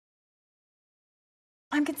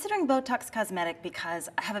I'm considering Botox cosmetic because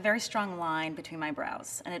I have a very strong line between my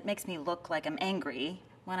brows, and it makes me look like I'm angry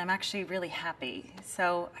when I'm actually really happy.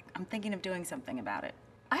 So I'm thinking of doing something about it.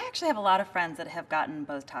 I actually have a lot of friends that have gotten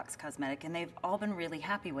Botox cosmetic, and they've all been really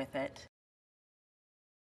happy with it.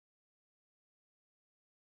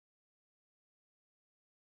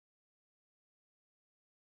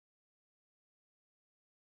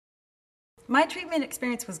 My treatment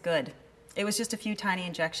experience was good. It was just a few tiny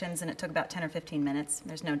injections, and it took about 10 or 15 minutes.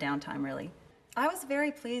 There's no downtime, really. I was very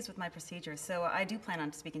pleased with my procedure, so I do plan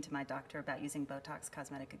on speaking to my doctor about using Botox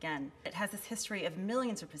cosmetic again. It has this history of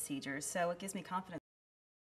millions of procedures, so it gives me confidence